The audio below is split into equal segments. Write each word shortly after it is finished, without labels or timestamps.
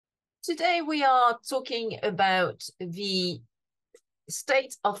Today we are talking about the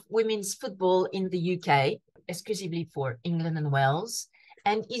state of women's football in the UK, exclusively for England and Wales.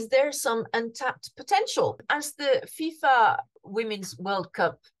 And is there some untapped potential? As the FIFA Women's World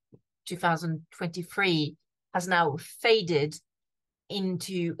Cup 2023 has now faded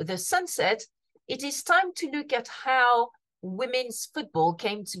into the sunset, it is time to look at how women's football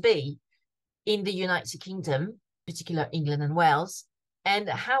came to be in the United Kingdom, particularly England and Wales, and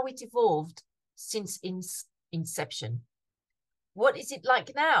how it evolved since inception. What is it like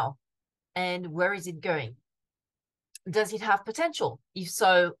now? And where is it going? Does it have potential? If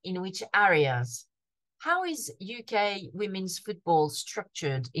so, in which areas? How is UK women's football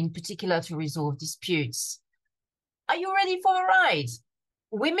structured, in particular to resolve disputes? Are you ready for a ride?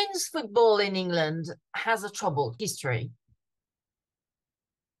 Women's football in England has a troubled history.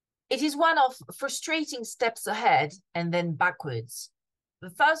 It is one of frustrating steps ahead and then backwards. The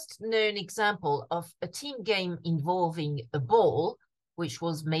first known example of a team game involving a ball, which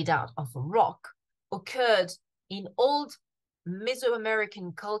was made out of a rock, occurred in old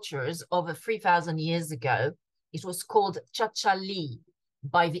Mesoamerican cultures over 3,000 years ago. It was called chachali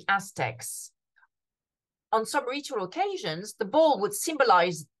by the Aztecs. On some ritual occasions, the ball would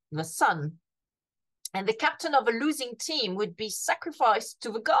symbolize the sun, and the captain of a losing team would be sacrificed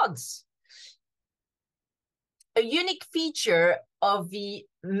to the gods. A unique feature of the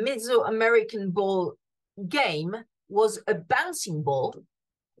Mesoamerican ball game was a bouncing ball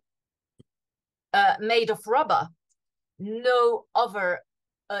made of rubber. No other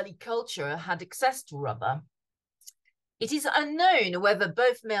early culture had access to rubber. It is unknown whether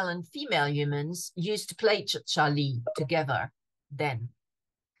both male and female humans used to play chachali together then.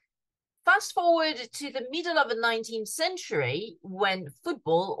 Fast forward to the middle of the 19th century, when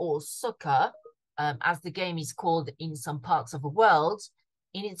football, or soccer, as the game is called in some parts of the world,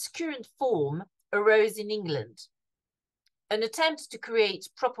 in its current form, arose in England. An attempt to create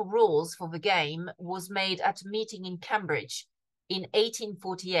proper rules for the game was made at a meeting in Cambridge in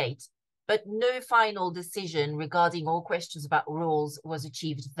 1848, but no final decision regarding all questions about rules was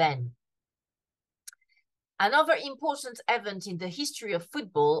achieved then. Another important event in the history of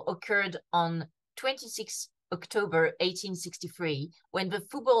football occurred on 26 October 1863, when the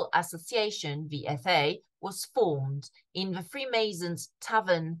Football Association, VFA, was formed in the Freemasons'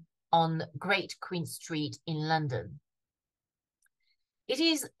 Tavern on Great Queen Street in London. It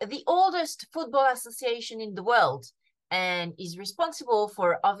is the oldest football association in the world and is responsible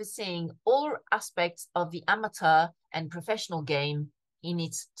for overseeing all aspects of the amateur and professional game in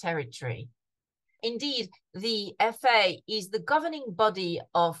its territory. Indeed, the FA is the governing body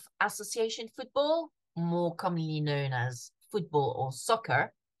of association football, more commonly known as football or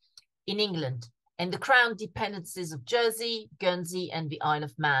soccer, in England, and the Crown dependencies of Jersey, Guernsey, and the Isle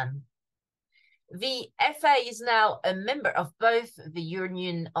of Man. The FA is now a member of both the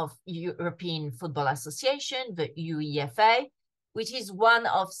Union of European Football Association, the UEFA, which is one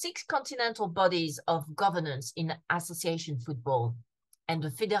of 6 continental bodies of governance in association football, and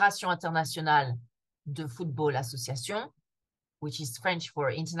the Fédération Internationale de Football Association, which is French for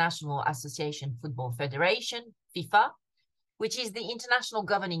International Association Football Federation, FIFA, which is the international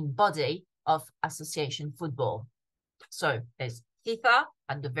governing body of association football. So there's FIFA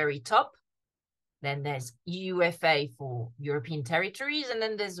at the very top, then there's UEFA for European territories, and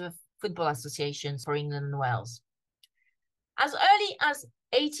then there's the Football Association for England and Wales. As early as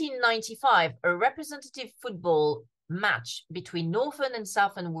 1895, a representative football match between Northern and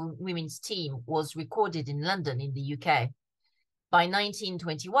Southern women's team was recorded in London in the UK. By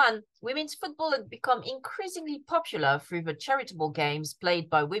 1921, women's football had become increasingly popular through the charitable games played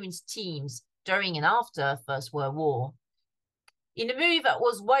by women's teams during and after First World War. In a move that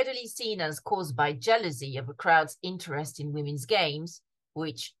was widely seen as caused by jealousy of a crowd's interest in women's games,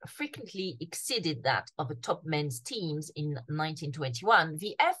 which frequently exceeded that of the top men's teams in 1921,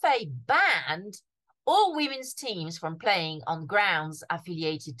 the FA banned all women's teams from playing on grounds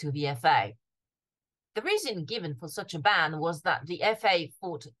affiliated to the FA. The reason given for such a ban was that the FA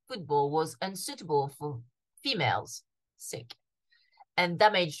thought football was unsuitable for females, sick, and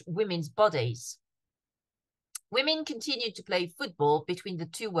damaged women's bodies. Women continued to play football between the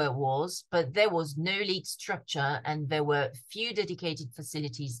 2 world wars, but there was no league structure and there were few dedicated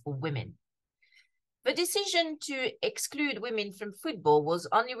facilities for women. The decision to exclude women from football was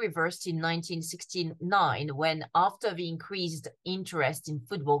only reversed in 1969, when, after the increased interest in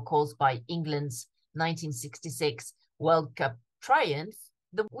football caused by England's 1966 World Cup triumph,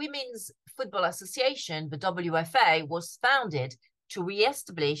 the Women's Football Association, the WFA, was founded to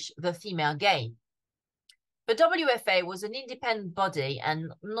re-establish the female game. The WFA was an independent body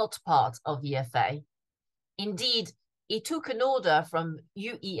and not part of the FA. Indeed, it took an order from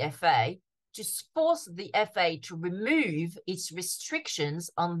UEFA to force the FA to remove its restrictions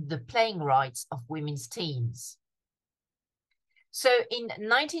on the playing rights of women's teams. So in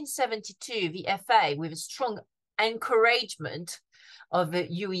 1972, the FA, with a strong encouragement of the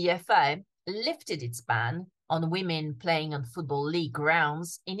UEFA, lifted its ban on women playing on Football League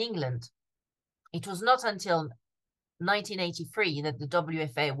grounds in England. It was not until 1983 that the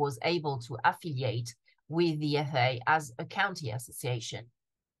WFA was able to affiliate with the FA as a county association.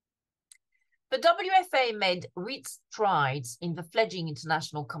 The WFA made great strides in the fledgling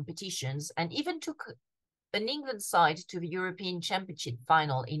international competitions and even took an England side to the European Championship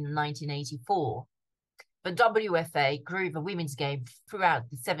final in 1984. The WFA grew the women's game throughout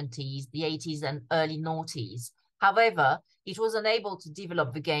the 70s, the 80s, and early noughties. However, it was unable to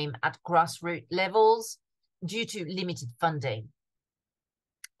develop the game at grassroots levels due to limited funding.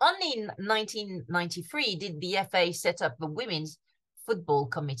 Only in 1993 did the FA set up the Women's Football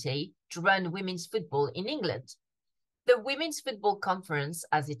Committee to run women's football in England. The Women's Football Conference,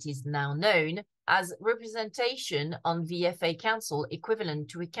 as it is now known, has representation on the FA Council equivalent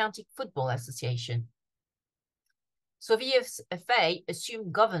to a county football association. So the FA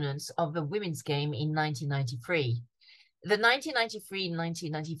assumed governance of the women's game in 1993. The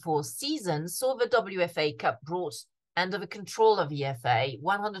 1993-1994 season saw the WFA Cup brought under the control of the FA.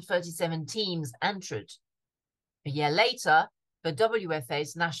 137 teams entered. A year later, the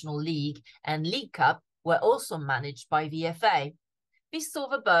WFA's National League and League Cup were also managed by the FA. This saw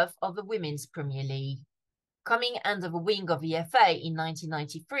the birth of the Women's Premier League. Coming under the wing of the FA in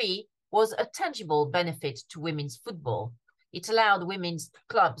 1993 was a tangible benefit to women's football. It allowed women's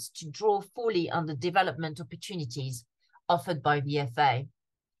clubs to draw fully on the development opportunities offered by the FA.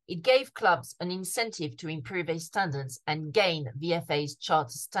 It gave clubs an incentive to improve their standards and gain the FA's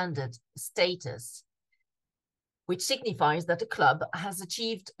charter standard status, which signifies that a club has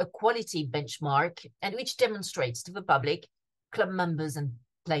achieved a quality benchmark and which demonstrates to the public, club members and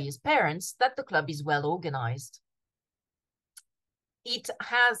players' parents that the club is well organized. It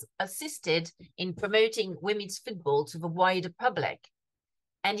has assisted in promoting women's football to the wider public,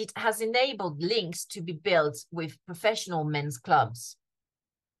 and it has enabled links to be built with professional men's clubs.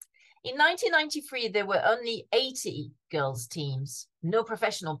 In 1993, there were only 80 girls' teams, no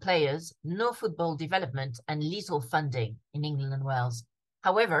professional players, no football development, and little funding in England and Wales.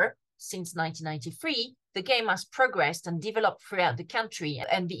 However, since 1993, the game has progressed and developed throughout the country,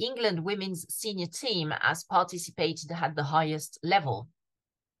 and the England women's senior team has participated at the highest level.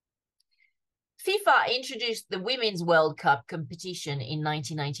 FIFA introduced the Women's World Cup competition in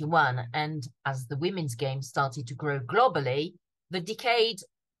 1991, and as the women's game started to grow globally, the decade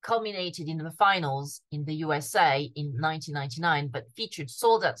culminated in the finals in the USA in 1999, but featured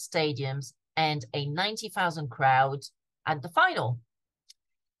sold-out stadiums and a 90,000 crowd at the final.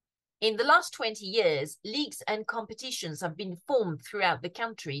 In the last 20 years, leagues and competitions have been formed throughout the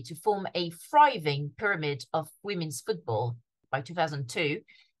country to form a thriving pyramid of women's football. By 2002,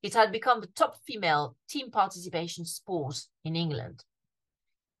 it had become the top female team participation sport in England.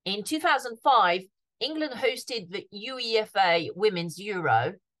 In 2005, England hosted the UEFA Women's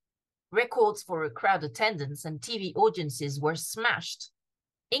Euro. Records for a crowd attendance and TV audiences were smashed.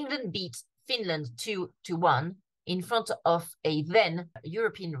 England beat Finland 2-1 in front of a then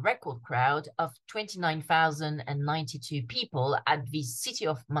European record crowd of 29,092 people at the City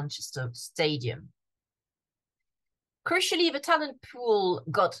of Manchester Stadium. Crucially, the talent pool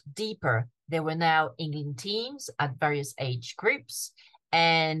got deeper. There were now England teams at various age groups,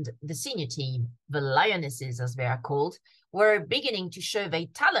 and the senior team, the Lionesses as they are called, were beginning to show their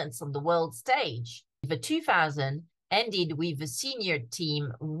talents on the world stage. The 2000 ended with the senior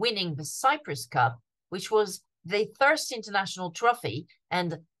team winning the Cyprus Cup, which was their first international trophy,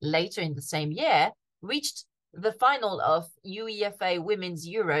 and later in the same year, reached the final of UEFA Women's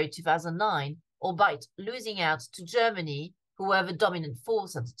Euro 2009, albeit losing out to Germany, who were the dominant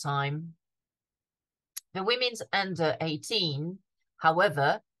force at the time. The women's under-18,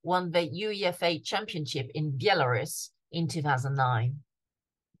 however, won the UEFA Championship in Belarus in 2009.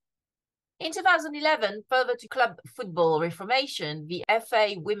 In 2011, further to club football reformation, the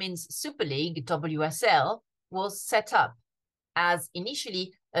FA Women's Super League, WSL, was set up as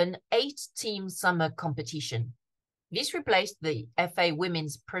initially an 8-team summer competition. This replaced the FA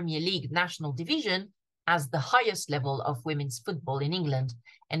Women's Premier League National Division as the highest level of women's football in England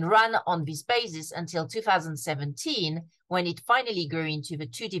and ran on this basis until 2017, when it finally grew into the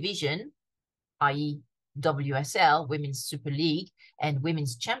 2-division, i.e. WSL, Women's Super League, and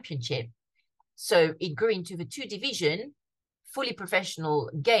Women's Championship. So it grew into the two-division, fully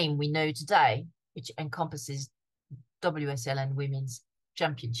professional game we know today, which encompasses WSL and Women's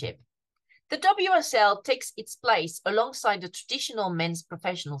Championship. The WSL takes its place alongside the traditional men's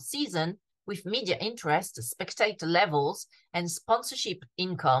professional season with media interest, spectator levels, and sponsorship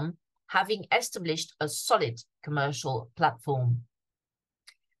income, having established a solid commercial platform.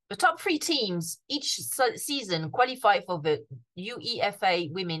 The top 3 teams each season qualify for the UEFA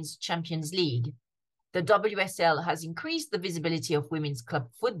Women's Champions League. The WSL has increased the visibility of women's club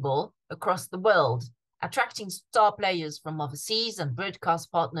football across the world, attracting star players from overseas and broadcast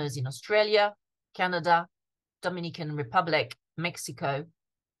partners in Australia, Canada, Dominican Republic, Mexico,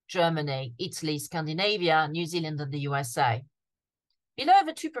 Germany, Italy, Scandinavia, New Zealand, and the USA. Below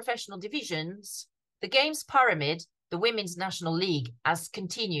the 2 professional divisions, the game's pyramid, the Women's National League, has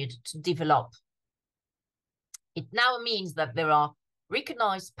continued to develop. It now means that there are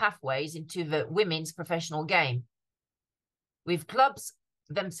recognized pathways into the women's professional game, with clubs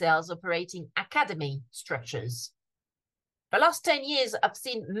themselves operating academy structures. The last 10 years have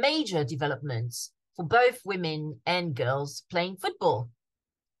seen major developments for both women and girls playing football.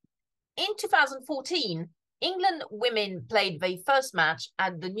 In 2014, England women played their first match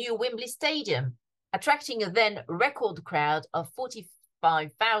at the new Wembley Stadium, attracting a then record crowd of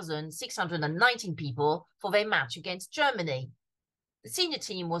 45,619 people for their match against Germany. The senior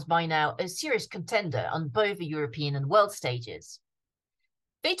team was by now a serious contender on both the European and world stages.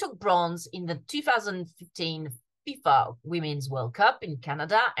 They took bronze in the 2015 FIFA Women's World Cup in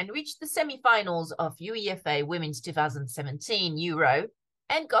Canada and reached the semi-finals of UEFA Women's 2017 Euro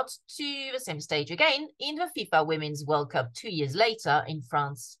and got to the same stage again in the FIFA Women's World Cup 2 years later in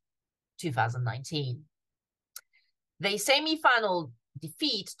France 2019. The semi-final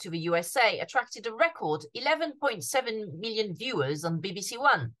defeat to the USA attracted a record 11.7 million viewers on BBC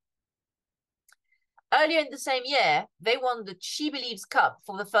One. Earlier in the same year, they won the She Believes Cup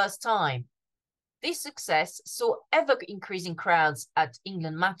for the first time. This success saw ever-increasing crowds at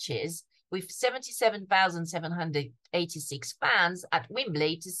England matches, with 77,786 fans at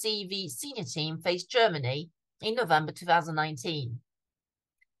Wembley to see the senior team face Germany in November 2019.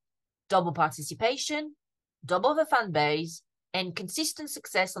 Double participation, double the fan base, and consistent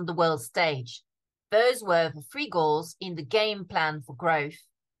success on the world stage. Those were the 3 goals in the game plan for growth,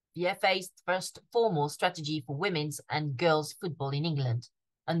 the FA's first formal strategy for women's and girls' football in England,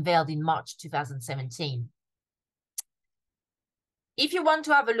 unveiled in March 2017. If you want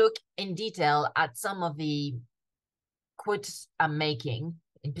to have a look in detail at some of the quotes I'm making,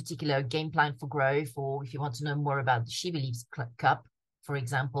 in particular game plan for growth, or if you want to know more about the She Believes Cup, for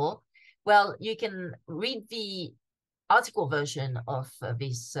example, well, you can read the article version of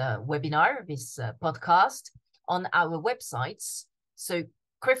this webinar, this podcast, on our websites. So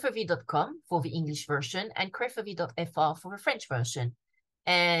crefovi.com for the English version and crefovi.fr for the French version.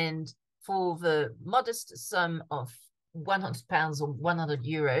 And for the modest sum of £100 or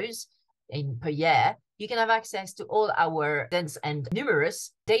 €100 per year, you can have access to all our dense and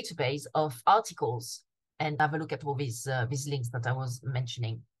numerous database of articles and have a look at all these links that I was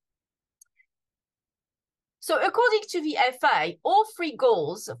mentioning. So according to the FA, all 3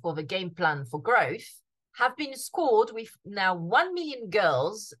 goals for the game plan for growth have been scored with now 1 million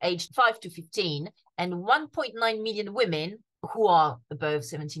girls aged 5 to 15 and 1.9 million women who are above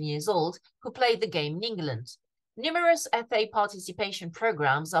 17 years old who play the game in England. Numerous FA participation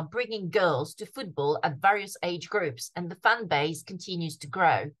programs are bringing girls to football at various age groups, and the fan base continues to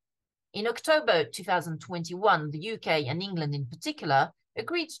grow. In October 2021, the UK and England in particular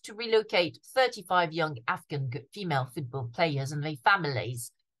agreed to relocate 35 young Afghan female football players and their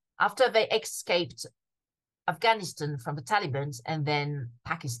families after they escaped Afghanistan from the Taliban and then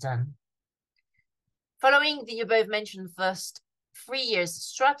Pakistan. Following the above-mentioned first 3 years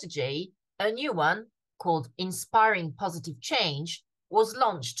strategy, a new one called Inspiring Positive Change was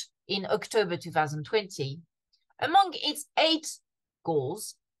launched in October 2020. Among its 8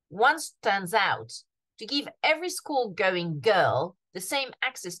 goals, one stands out: to give every school-going girl the same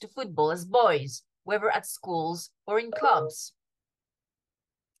access to football as boys, whether at schools or in clubs.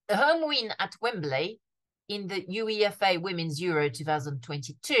 A home win at Wembley in the UEFA Women's Euro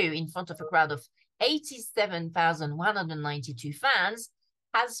 2022 in front of a crowd of 87,192 fans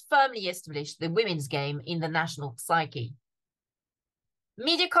has firmly established the women's game in the national psyche.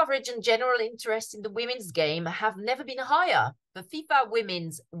 Media coverage and general interest in the women's game have never been higher. The FIFA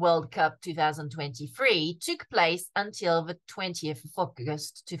Women's World Cup 2023 took place until the 20th of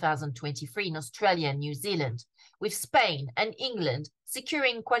August 2023 in Australia and New Zealand, with Spain and England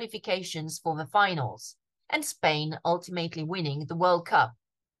securing qualifications for the finals, and Spain ultimately winning the World Cup.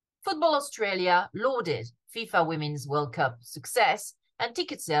 Football Australia lauded FIFA Women's World Cup success and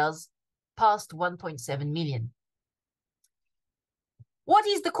ticket sales passed 1.7 million. What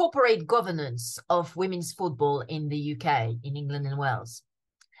is the corporate governance of women's football in the UK, in England and Wales?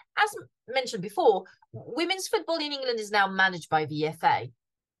 As mentioned before, women's football in England is now managed by the FA.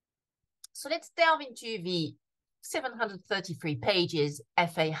 So let's delve into the 733 pages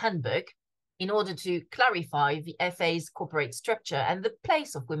FA handbook in order to clarify the FA's corporate structure and the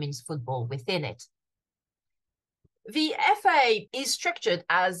place of women's football within it. The FA is structured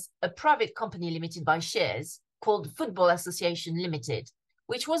as a private company limited by shares called Football Association Limited,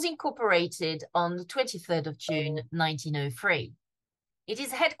 which was incorporated on the 23rd of June 1903. It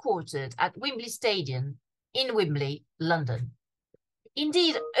is headquartered at Wembley Stadium in Wembley, London.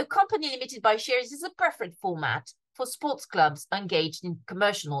 Indeed, a company limited by shares is a preferred format for sports clubs engaged in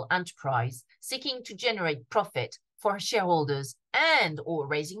commercial enterprise, seeking to generate profit for shareholders and or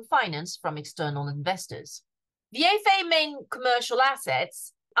raising finance from external investors. The FA main commercial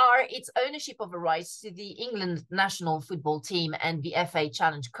assets are its ownership of the rights to the England national football team and the FA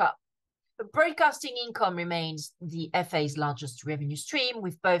Challenge Cup. The broadcasting income remains the FA's largest revenue stream,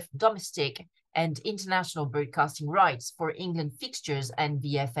 with both domestic and international broadcasting rights for England fixtures and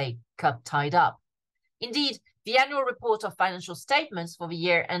the FA Cup tied up. Indeed, the annual report of financial statements for the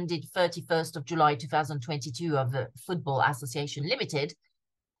year ended 31st of July 2022 of the Football Association Limited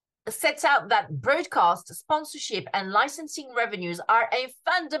sets out that broadcast, sponsorship and licensing revenues are a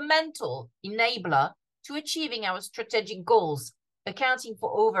fundamental enabler to achieving our strategic goals, accounting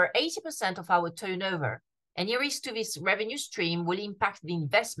for over 80% of our turnover. Any risk to this revenue stream will impact the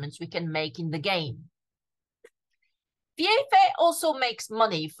investments we can make in the game. The FA also makes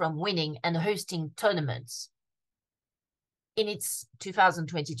money from winning and hosting tournaments. In its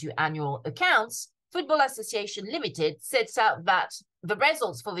 2022 annual accounts, Football Association Limited sets out that the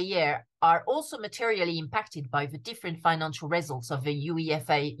results for the year are also materially impacted by the different financial results of the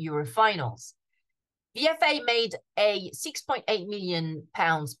UEFA Euro finals. The FA made a £6.8 million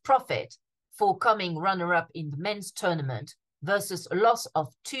profit for coming runner-up in the men's tournament versus a loss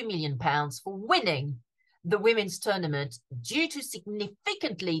of £2 million for winning the women's tournament due to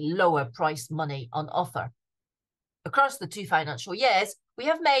significantly lower prize money on offer. Across the two financial years, we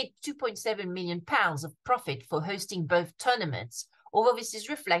have made £2.7 million of profit for hosting both tournaments, although this is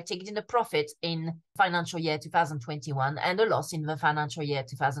reflected in a profit in financial year 2021 and a loss in the financial year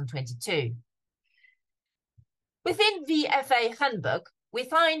 2022. Within the FA handbook, we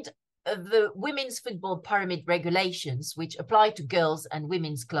find the Women's Football Pyramid Regulations, which apply to girls and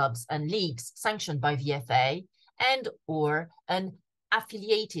women's clubs and leagues sanctioned by the FA, and or an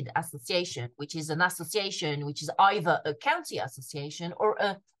affiliated association, which is an association which is either a county association or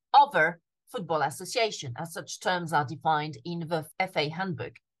a other football association, as such terms are defined in the FA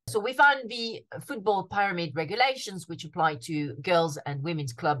handbook. So we find the Football Pyramid Regulations, which apply to girls and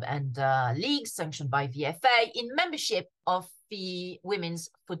women's club and leagues sanctioned by the FA, in membership of the Women's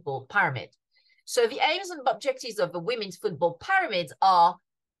Football Pyramid. So the aims and objectives of the Women's Football Pyramid are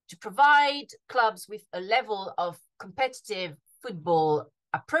to provide clubs with a level of competitive football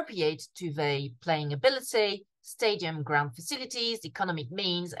appropriate to their playing ability, stadium ground facilities, economic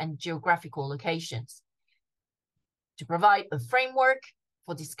means, and geographical locations. To provide a framework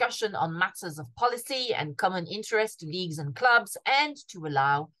for discussion on matters of policy and common interest to leagues and clubs, and to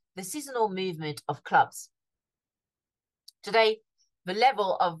allow the seasonal movement of clubs. Today, the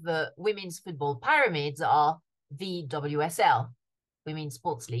level of the Women's Football Pyramids are the WSL, Women's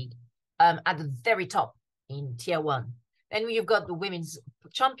Sports League, at the very top in Tier 1. Then you've got the Women's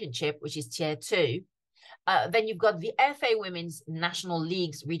Championship, which is Tier 2. Then you've got the FA Women's National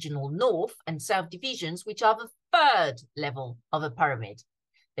Leagues Regional North and South Divisions, which are the third level of the pyramid.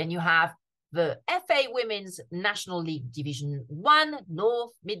 Then you have the FA Women's National League Division 1,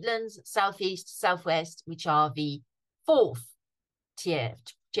 North, Midlands, Southeast, Southwest, which are the fourth tier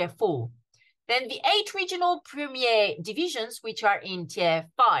 4. Then the 8 regional Premier Divisions, which are in Tier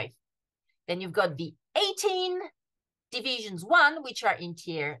 5. Then you've got the 18 Divisions 1, which are in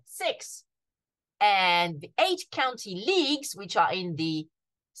Tier 6. And the 8 county leagues, which are in the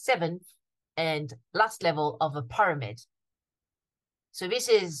 7th and last level of a pyramid. So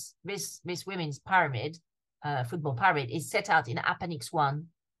this women's pyramid, football pyramid, is set out in Appendix 1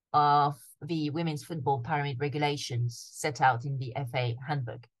 of the Women's Football Pyramid Regulations set out in the FA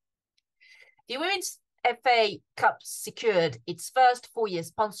handbook. The Women's FA Cup secured its first 4-year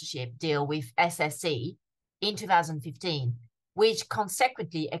sponsorship deal with SSE in 2015, which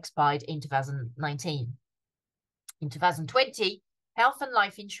consequently expired in 2019. In 2020, health and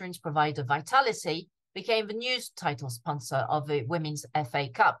life insurance provider Vitality became the new title sponsor of the Women's FA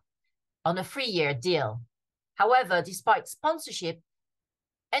Cup, on a 3-year deal. However, despite sponsorship,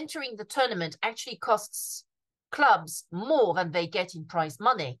 entering the tournament actually costs clubs more than they get in prize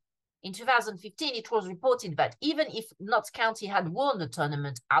money. In 2015, it was reported that even if Notts County had won the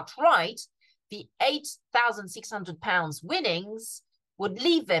tournament outright, the £8,600 winnings would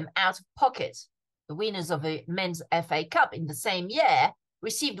leave them out of pocket. The winners of the Men's FA Cup in the same year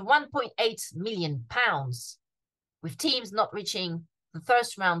received £1.8 million, with teams not reaching the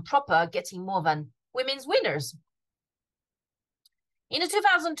first round proper getting more than women's winners. In the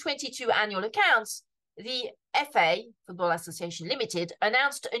 2022 annual accounts, the FA, Football Association Limited,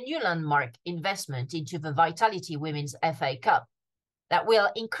 announced a new landmark investment into the Vitality Women's FA Cup that will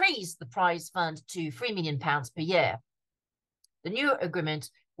increase the prize fund to £3 million per year. The new agreement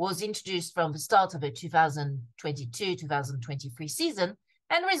was introduced from the start of the 2022-2023 season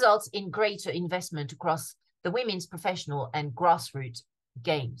and results in greater investment across the women's professional and grassroots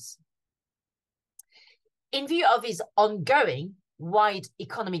games. In view of these ongoing wide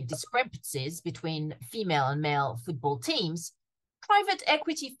economic discrepancies between female and male football teams, private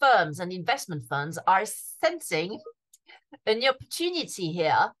equity firms and investment funds are sensing an opportunity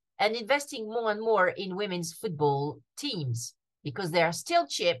here and investing more and more in women's football teams because they are still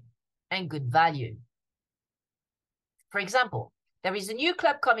cheap and good value. For example, there is a new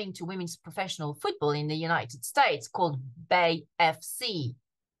club coming to women's professional football in the United States called Bay FC,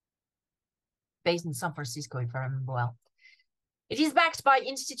 based in San Francisco, if I remember well. It is backed by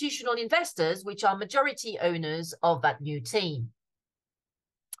institutional investors, which are majority owners of that new team.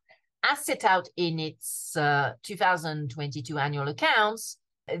 As set out in its 2022 annual accounts,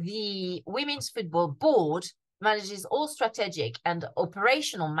 the Women's Football Board manages all strategic and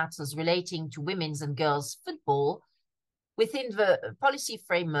operational matters relating to women's and girls' football within the policy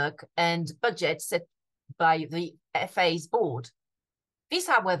framework and budget set by the FA's board. This,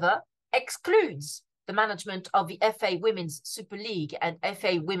 however, excludes the management of the FA Women's Super League and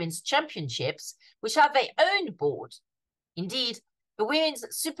FA Women's Championships, which have their own board. Indeed, the Women's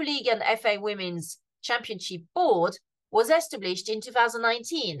Super League and FA Women's Championship Board was established in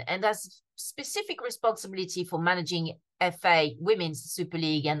 2019 and has specific responsibility for managing FA Women's Super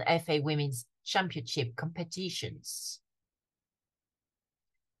League and FA Women's Championship competitions.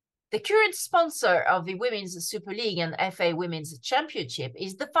 The current sponsor of the Women's Super League and FA Women's Championship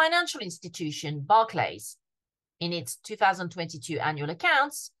is the financial institution Barclays. In its 2022 annual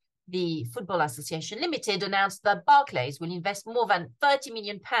accounts, the Football Association Limited announced that Barclays will invest more than £30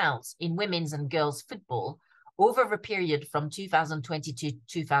 million in women's and girls' football over the period from 2022 to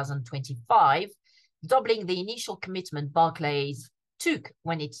 2025, doubling the initial commitment Barclays took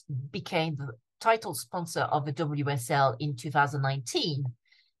when it became the title sponsor of the WSL in 2019.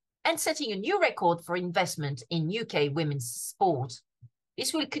 And setting a new record for investment in UK women's sport.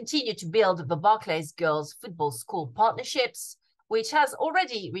 This will continue to build the Barclays Girls Football School partnerships, which has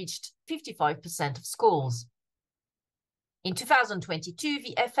already reached 55% of schools. In 2022,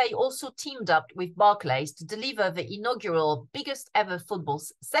 the FA also teamed up with Barclays to deliver the inaugural biggest ever football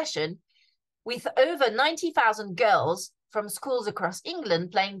session with over 90,000 girls from schools across England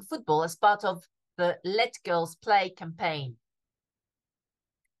playing football as part of the Let Girls Play campaign.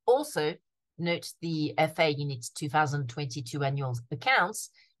 Also, note the FA in its 2022 annual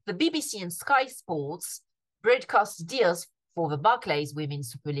accounts, the BBC and Sky Sports broadcast deals for the Barclays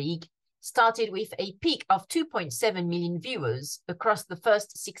Women's Super League started with a peak of 2.7 million viewers across the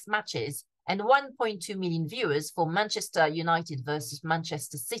first 6 matches and 1.2 million viewers for Manchester United versus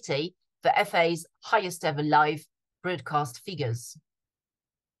Manchester City, the FA's highest ever live broadcast figures.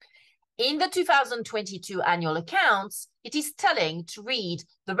 In the 2022 annual accounts, it is telling to read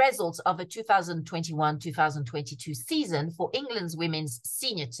the results of the 2021-2022 season for England's women's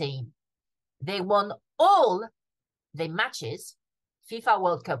senior team. They won all their matches: FIFA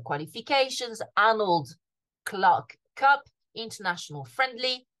World Cup qualifications, Arnold Clark Cup, International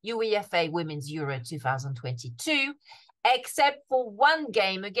Friendly, UEFA Women's Euro 2022, except for one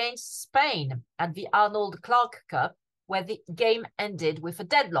game against Spain at the Arnold Clark Cup, where the game ended with a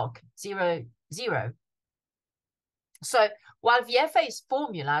deadlock, 0-0. So while the FA's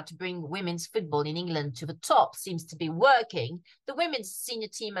formula to bring women's football in England to the top seems to be working, the women's senior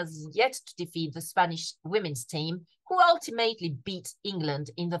team has yet to defeat the Spanish women's team, who ultimately beat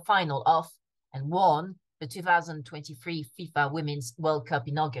England in the final off and won the 2023 FIFA Women's World Cup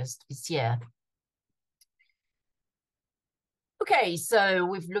in August this year. Okay, so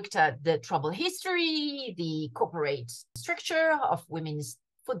we've looked at the troubled history, the corporate structure of women's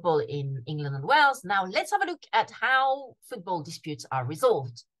football in England and Wales. Now let's have a look at how football disputes are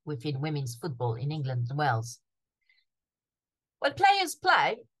resolved within women's football in England and Wales. When players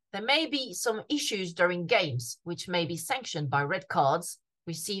play, there may be some issues during games, which may be sanctioned by red cards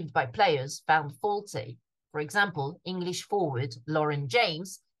received by players found faulty. For example, English forward Lauren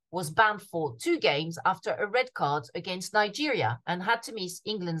James was banned for 2 games after a red card against Nigeria and had to miss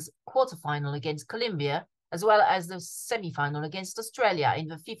England's quarterfinal against Colombia, as well as the semi-final against Australia in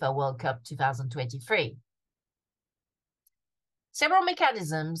the FIFA World Cup 2023. Several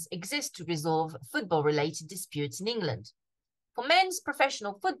mechanisms exist to resolve football-related disputes in England. For men's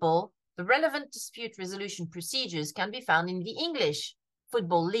professional football, the relevant dispute resolution procedures can be found in the English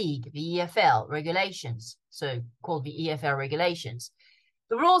Football League, the EFL regulations, so called the EFL regulations.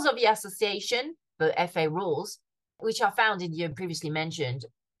 The rules of the association, the FA rules, which are found in the previously mentioned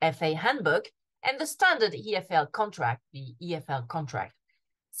FA handbook, and the standard EFL contract, the EFL contract.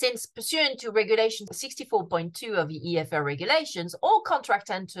 Since pursuant to Regulation 64.2 of the EFL regulations, all contract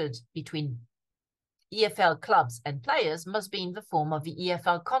entered between EFL clubs and players must be in the form of the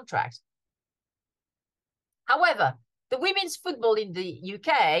EFL contract. However, the women's football in the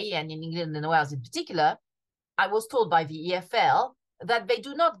UK and in England and Wales in particular, I was told by the EFL that they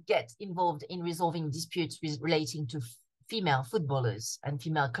do not get involved in resolving disputes relating to female footballers and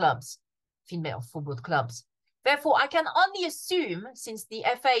female football clubs. Therefore, I can only assume, since the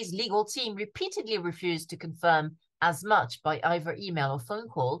FA's legal team repeatedly refused to confirm as much by either email or phone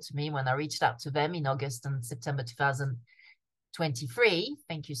call to me when I reached out to them in August and September 2023,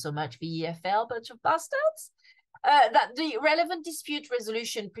 thank you so much, the EFL, bunch of bastards, that the relevant dispute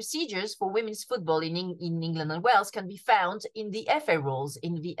resolution procedures for women's football in England and Wales can be found in the FA rules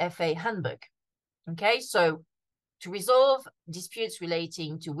in the FA handbook. Okay, so to resolve disputes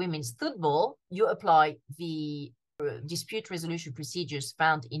relating to women's football, you apply the dispute resolution procedures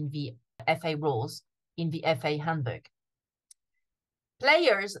found in the FA rules in the FA handbook.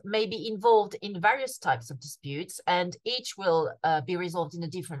 Players may be involved in various types of disputes, and each will be resolved in a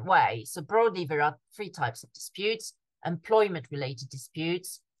different way. So broadly, there are 3 types of disputes: employment-related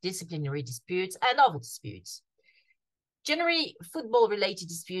disputes, disciplinary disputes, and other disputes. Generally, football-related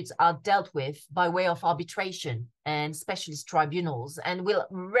disputes are dealt with by way of arbitration and specialist tribunals and will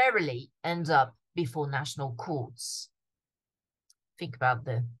rarely end up before national courts. Think about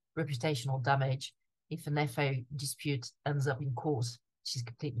the reputational damage if an FA dispute ends up in court, which is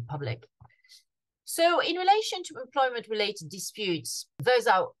completely public. So in relation to employment-related disputes, those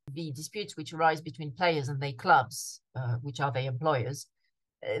are the disputes which arise between players and their clubs, which are their employers.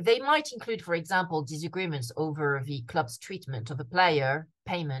 They might include, for example, disagreements over the club's treatment of a player,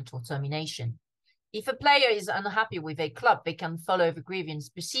 payment, or termination. If a player is unhappy with a club, they can follow the grievance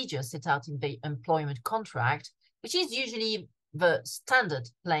procedure set out in the employment contract, which is usually the standard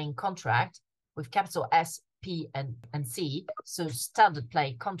playing contract with capital S, P, and C, so standard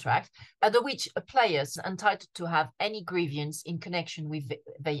play contract, under which a player is entitled to have any grievance in connection with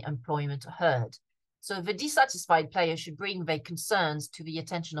the employment heard. So the dissatisfied player should bring their concerns to the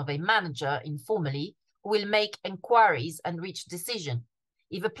attention of a manager informally, who will make inquiries and reach a decision.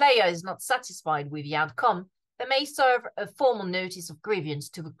 If a player is not satisfied with the outcome, they may serve a formal notice of grievance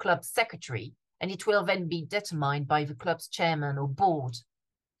to the club secretary, and it will then be determined by the club's chairman or board.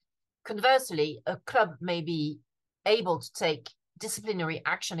 Conversely, a club may be able to take disciplinary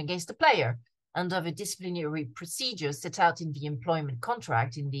action against a player under the disciplinary procedures set out in the employment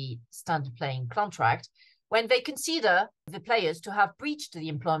contract, in the standard playing contract, when they consider the players to have breached the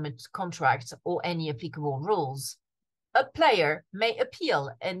employment contract or any applicable rules. A player may appeal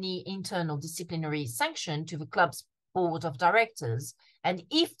any internal disciplinary sanction to the club's board of directors, and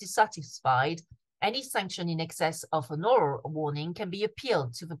if dissatisfied, any sanction in excess of an oral warning can be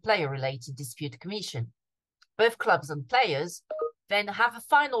appealed to the player-related dispute commission. Both clubs and players then have a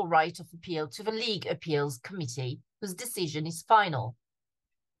final right of appeal to the League Appeals Committee, whose decision is final.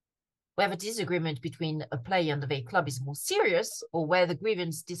 Where the disagreement between a player and a club is more serious, or where the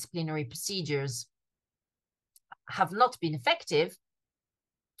grievance disciplinary procedures have not been effective,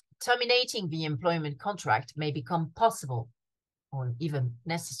 terminating the employment contract may become possible or even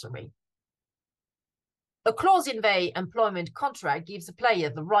necessary. A clause in the employment contract gives the player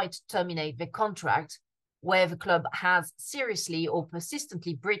the right to terminate the contract where the club has seriously or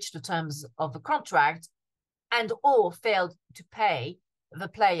persistently breached the terms of the contract and or failed to pay the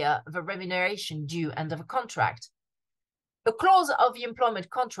player the remuneration due under the contract. A clause of the employment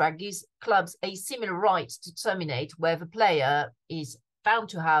contract gives clubs a similar right to terminate where the player is found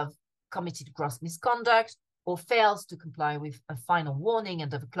to have committed gross misconduct or fails to comply with a final warning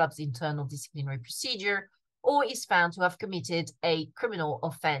under the club's internal disciplinary procedure, or is found to have committed a criminal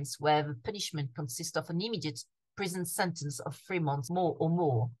offence where the punishment consists of an immediate prison sentence of 3 months more or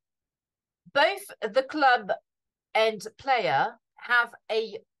more. Both the club and player have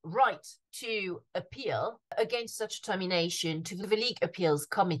a right to appeal against such termination to the League Appeals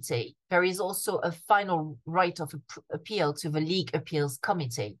Committee. There is also a final right of appeal to the League Appeals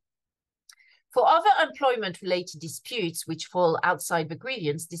Committee. For other employment-related disputes which fall outside the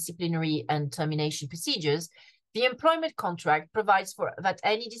grievance, disciplinary and termination procedures, the employment contract provides for that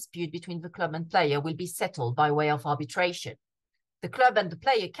any dispute between the club and player will be settled by way of arbitration. The club and the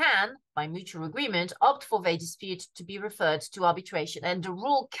player can, by mutual agreement, opt for their dispute to be referred to arbitration and the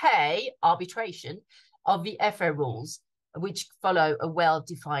Rule K, arbitration, of the FA rules, which follow a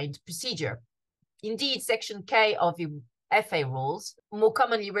well-defined procedure. Indeed, Section K of the FA rules, more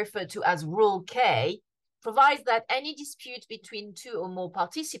commonly referred to as Rule K, provides that any dispute between two or more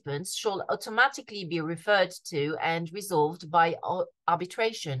participants shall automatically be referred to and resolved by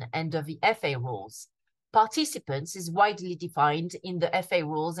arbitration under the FA rules. Participants is widely defined in the FA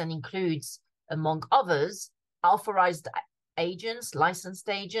rules and includes, among others, authorized agents, licensed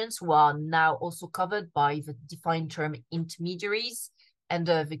agents who are now also covered by the defined term intermediaries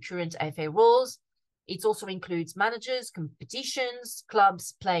under the current FA rules. It also includes managers, competitions,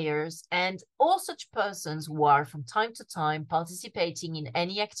 clubs, players, and all such persons who are from time to time participating in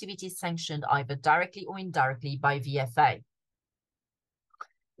any activities sanctioned either directly or indirectly by VFA.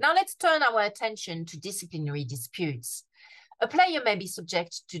 Now let's turn our attention to disciplinary disputes. A player may be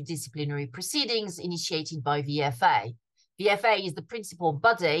subject to disciplinary proceedings initiated by VFA. VFA is the principal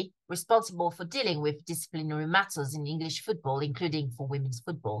body responsible for dealing with disciplinary matters in English football, including for women's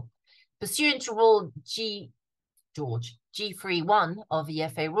football. Pursuant to Rule G31 of the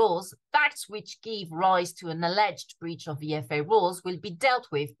FA rules, facts which give rise to an alleged breach of the FA rules will be dealt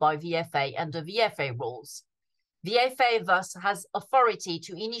with by VFA under the FA rules. The FA thus has authority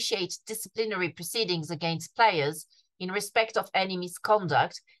to initiate disciplinary proceedings against players in respect of any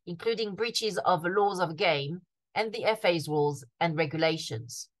misconduct, including breaches of the laws of the game and the FA's rules and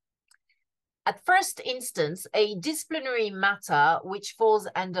regulations. At first instance, a disciplinary matter which falls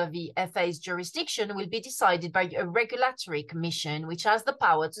under the FA's jurisdiction will be decided by a regulatory commission which has the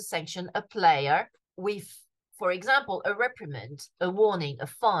power to sanction a player with, for example, a reprimand, a warning, a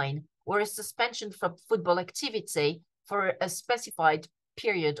fine, or a suspension from football activity for a specified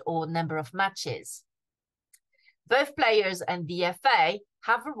period or number of matches. Both players and the FA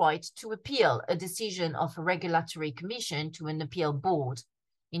have a right to appeal a decision of a regulatory commission to an appeal board.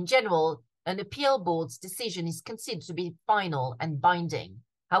 In general, an appeal board's decision is considered to be final and binding.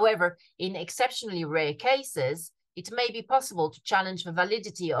 However, in exceptionally rare cases, it may be possible to challenge the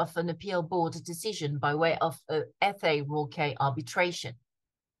validity of an appeal board decision by way of a FA Rule K arbitration.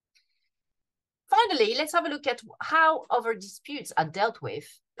 Finally, let's have a look at how other disputes are dealt with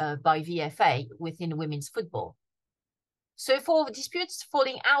by VFA within women's football. So for disputes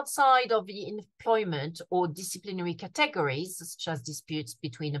falling outside of the employment or disciplinary categories, such as disputes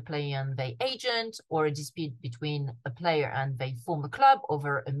between a player and their agent, or a dispute between a player and their former club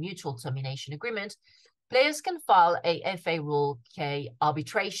over a mutual termination agreement, players can file a FA Rule K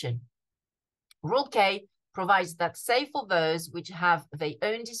arbitration. Rule K provides that save for those which have their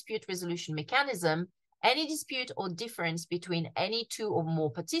own dispute resolution mechanism, any dispute or difference between any two or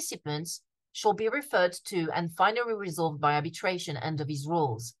more participants shall be referred to and finally resolved by arbitration under these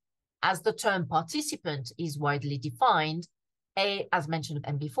rules. As the term participant is widely defined, as mentioned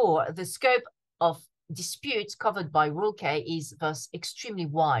before, the scope of disputes covered by Rule K is thus extremely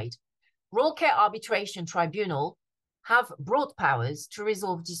wide. Rule K arbitration tribunal have broad powers to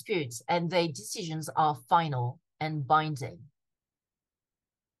resolve disputes and their decisions are final and binding.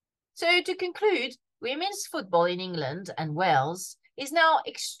 So to conclude, women's football in England and Wales is now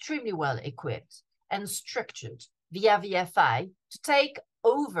extremely well equipped and structured via VFA to take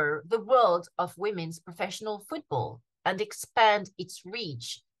over the world of women's professional football and expand its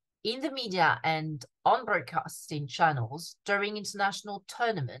reach in the media and on broadcasting channels during international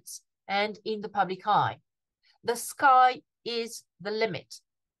tournaments and in the public eye. The sky is the limit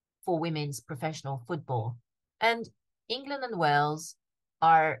for women's professional football, and England and Wales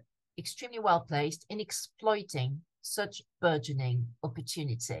are extremely well placed in exploiting such burgeoning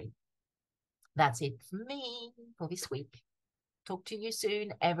opportunity. That's it for me for this week. Talk to you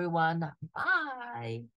soon, everyone. Bye.